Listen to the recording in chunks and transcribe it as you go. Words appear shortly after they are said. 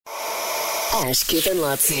Ash, Kip and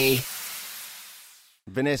Lutzi.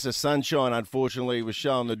 Vanessa Sunshine, unfortunately, was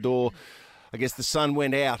shown the door. I guess the sun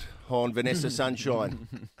went out on Vanessa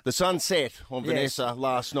Sunshine. The sun set on Vanessa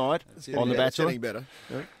last night on The Bachelor. Getting better.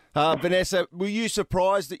 Vanessa, were you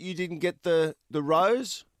surprised that you didn't get the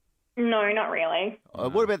rose? No, not really.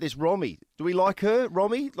 What about this Romy? Do we like her,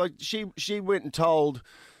 Romy? Like she went and told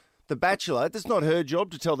The Bachelor. It's not her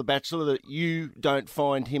job to tell The Bachelor that you don't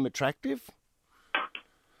find him attractive.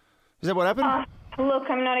 Is that what happened? Look,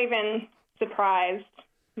 I'm not even surprised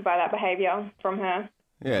by that behaviour from her.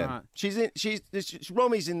 Yeah, right.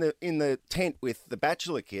 Romy's in the tent with The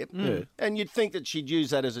Bachelor, Kip, and you'd think that she'd use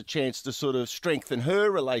that as a chance to sort of strengthen her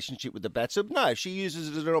relationship with The Bachelor. No, she uses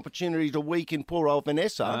it as an opportunity to weaken poor old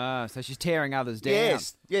Vanessa. So she's tearing others down.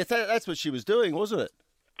 Yes, that's what she was doing, wasn't it?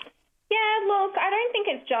 Yeah, look, I don't think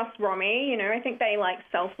it's just Romy. You know, I think they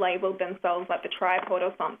self-labelled themselves like the tripod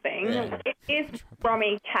or something. Yeah. It is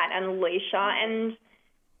Romy, Kat, and Alicia, and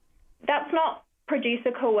that's not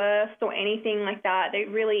producer coerced or anything like that. It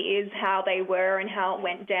really is how they were and how it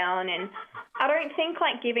went down. And I don't think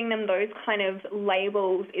giving them those kind of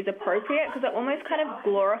labels is appropriate because it almost kind of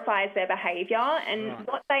glorifies their behaviour. And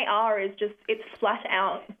what they are is just, it's flat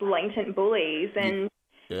out blatant bullies. And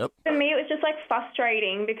for me, it was just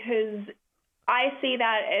frustrating because I see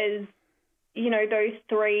that as, those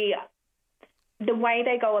three, the way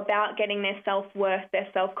they go about getting their self-worth, their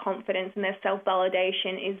self-confidence and their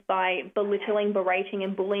self-validation is by belittling, berating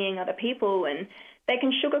and bullying other people. And they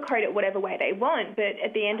can sugarcoat it whatever way they want, but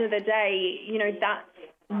at the end of the day, that's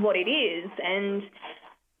what it is. And,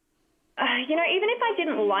 even if I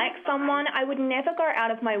didn't like someone, I would never go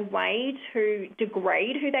out of my way to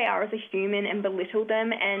degrade who they are as a human and belittle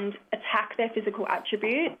them and attack their physical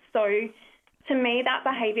attributes. So to me, that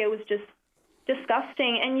behaviour was just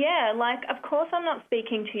disgusting. And of course I'm not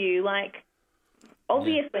speaking to you.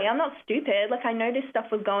 Obviously I'm not stupid. I know this stuff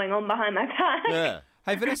was going on behind my back. Yeah.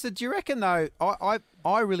 Hey, Vanessa, do you reckon, though,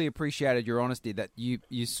 I really appreciated your honesty that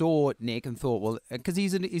you saw Nick and thought, well, because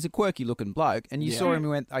he's a quirky-looking bloke, and you saw him and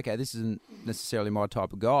went, okay, this isn't necessarily my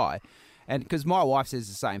type of guy. And because my wife says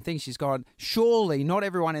the same thing. She's gone, surely not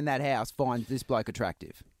everyone in that house finds this bloke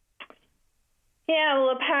attractive. Yeah, well,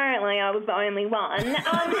 apparently I was the only one.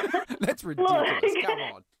 That's ridiculous. Come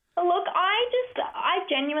on. Look, I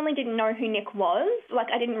genuinely didn't know who Nick was.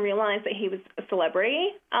 I didn't realise that he was a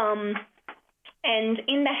celebrity. And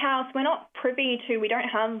in the house, we're not privy to, we don't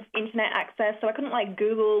have internet access, so I couldn't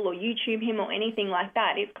Google or YouTube him or anything like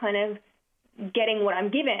that. It's kind of getting what I'm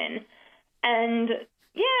given. And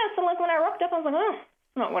so when I rocked up, I was like, oh,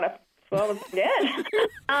 it's not what I thought I was dead.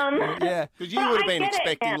 Yeah, because you would have been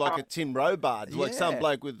expecting a Tim Robard, some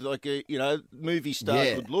bloke with movie star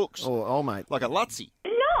good looks. Oh, mate. Like a Lutzi.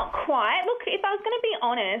 Not quite. Look, if I was going to be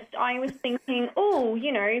honest, I was thinking,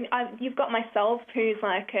 you've got myself who's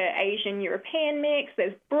a Asian European mix.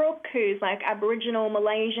 There's Brooke who's Aboriginal,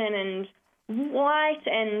 Malaysian and white,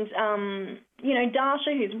 and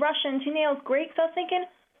Dasha who's Russian, Tennille's Greek. So I was thinking,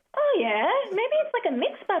 oh yeah, maybe it's a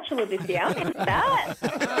mixed bachelor this year. I'm into that.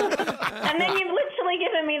 And then you've literally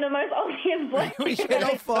given me the most obvious bloke. We should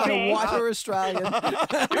all find a whiter Australian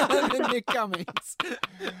than Nick Cummings.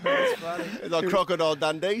 That's funny. It's like Crocodile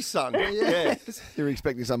Dundee's son. Yeah. You're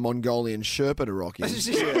expecting some Mongolian Sherpa to rock in. That's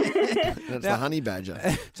the honey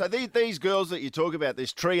badger. So these girls that you talk about,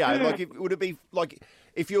 this trio, would it be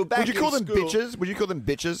if you were back Would you call them school, bitches? Would you call them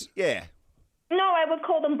bitches? Yeah. No, I would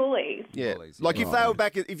call them bullies. Yeah, if they were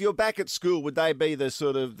back, if you're back at school, would they be the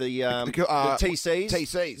sort of the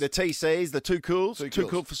TCs, the TCs, the too cools, too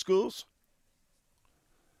cool for schools?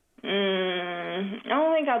 I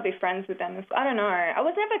don't think I'd be friends with them. I don't know. I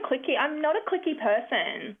was never cliquey. I'm not a cliquey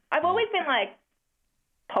person. I've always been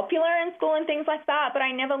popular in school and things like that, but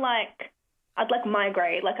I never I'd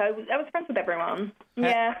migrate. I was friends with everyone.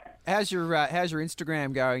 Yeah. How's your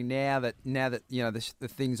Instagram going now that the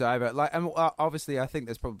thing's over? Obviously, I think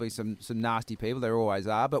there's probably some nasty people. There always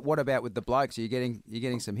are. But what about with the blokes? Are you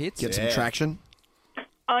getting some hits? Get some traction.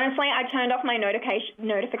 Honestly, I turned off my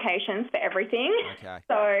notifications for everything. Okay.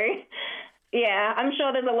 So. Yeah, I'm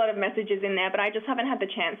sure there's a lot of messages in there, but I just haven't had the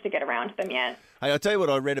chance to get around to them yet. Hey, I'll tell you what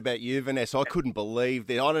I read about you, Vanessa. I couldn't believe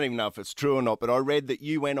that. I don't even know if it's true or not, but I read that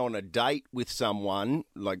you went on a date with someone,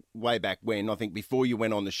 way back when, I think before you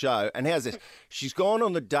went on the show. And how's this? She's gone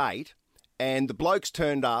on the date, and the bloke's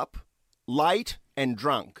turned up late and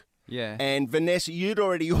drunk. Yeah. And Vanessa, you'd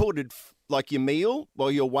already ordered, your meal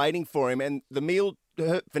while you're waiting for him, and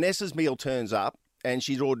Vanessa's meal turns up. And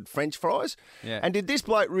she's ordered French fries. Yeah. And did this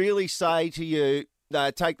bloke really say to you,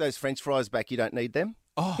 take those French fries back, you don't need them?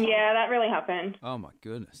 Oh. Yeah, that really happened. Oh, my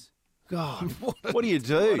goodness. God, what do you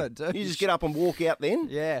do? What a douche. You just get up and walk out then?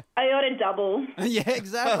 Yeah. I got a double. Yeah,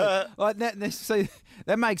 exactly. Like see,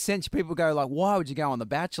 that makes sense. People go like, "Why would you go on The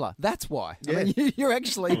Bachelor?" That's why. Yeah. I mean, you're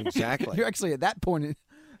actually Exactly. You're actually at that point.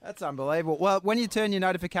 That's unbelievable. Well, when you turn your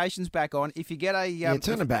notifications back on, if you get a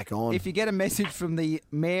turn them back on. If you get a message from the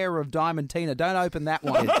mayor of Diamantina, don't open that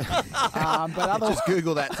one. But otherwise, Just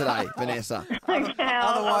Google that today, Vanessa. Okay,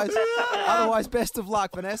 otherwise, best of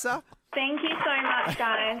luck, Vanessa. Thank you so much,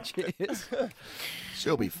 guys. Cheers.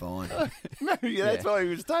 She'll be fine. Yeah, that's why he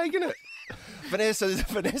was taking it.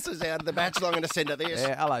 Vanessa's out of The Bachelor. I'm going to send her this.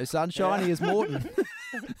 Yeah, hello, sunshine. Here's Morton.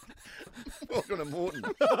 Welcome to Morton.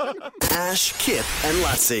 Ash, Kip, and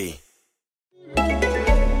Lutzi.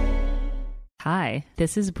 Hi,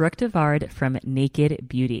 this is Brooke Devard from Naked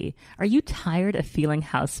Beauty. Are you tired of feeling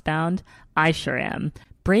housebound? I sure am.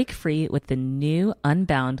 Break free with the new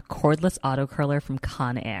Unbound cordless auto curler from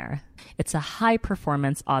Conair. It's a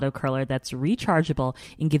high-performance auto curler that's rechargeable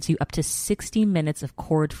and gives you up to 60 minutes of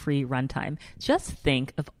cord-free runtime. Just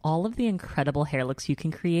think of all of the incredible hair looks you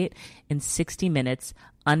can create in 60 minutes,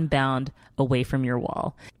 unbound, away from your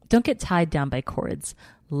wall. Don't get tied down by cords.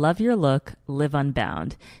 Love your look, live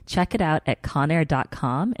unbound. Check it out at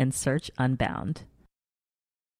conair.com and search Unbound.